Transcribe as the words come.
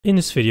In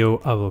this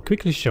video I will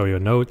quickly show you a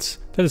node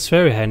that is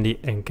very handy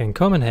and can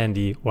come in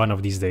handy one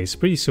of these days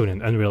pretty soon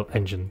in Unreal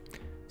Engine.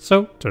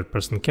 So, third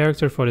person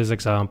character for this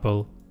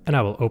example, and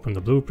I will open the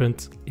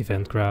blueprint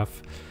event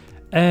graph,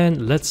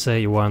 and let's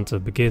say you want to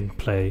begin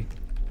play,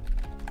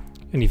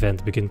 an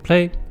event begin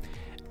play,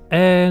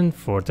 and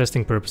for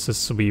testing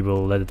purposes we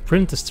will let it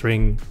print a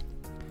string,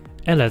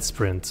 and let's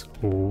print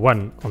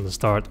 1 on the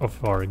start of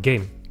our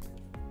game.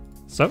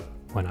 So,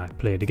 when I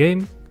play the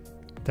game,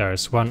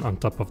 there's 1 on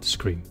top of the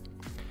screen.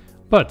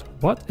 But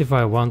what if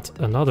I want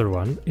another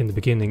one in the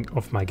beginning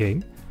of my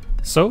game?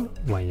 So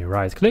when you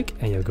right click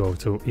and you go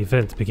to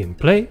event begin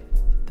play,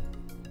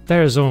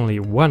 there is only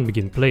one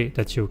begin play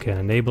that you can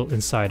enable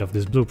inside of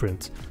this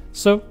blueprint.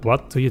 So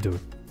what do you do?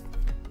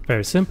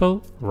 Very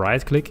simple,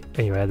 right click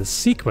and you add a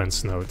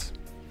sequence node.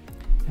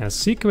 And a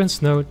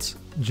sequence node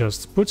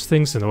just puts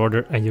things in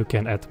order and you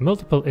can add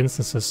multiple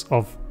instances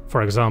of,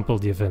 for example,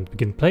 the event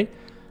begin play.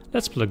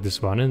 Let's plug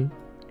this one in,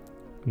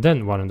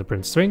 then one in the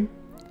print string.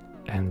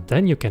 And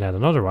then you can add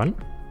another one.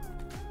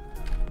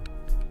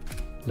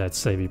 Let's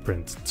say we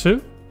print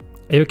 2.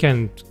 And you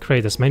can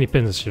create as many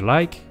pins as you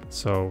like.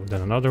 So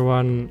then another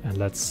one, and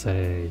let's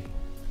say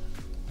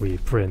we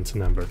print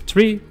number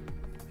 3.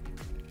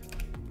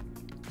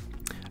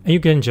 And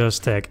you can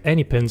just tag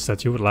any pins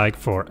that you would like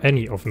for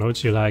any of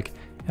nodes you like.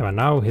 And I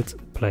now hit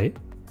play.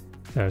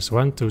 There's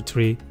 1, 2,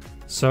 3.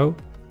 So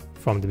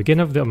from the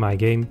beginning of my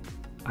game,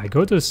 I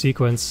go to the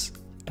sequence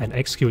and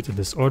execute in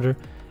this order.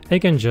 You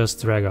can just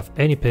drag off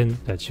any pin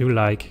that you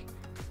like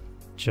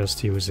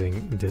just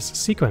using this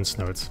sequence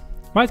node.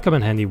 Might come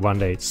in handy one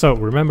day, so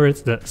remember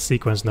it, the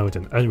sequence node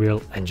in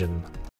Unreal Engine.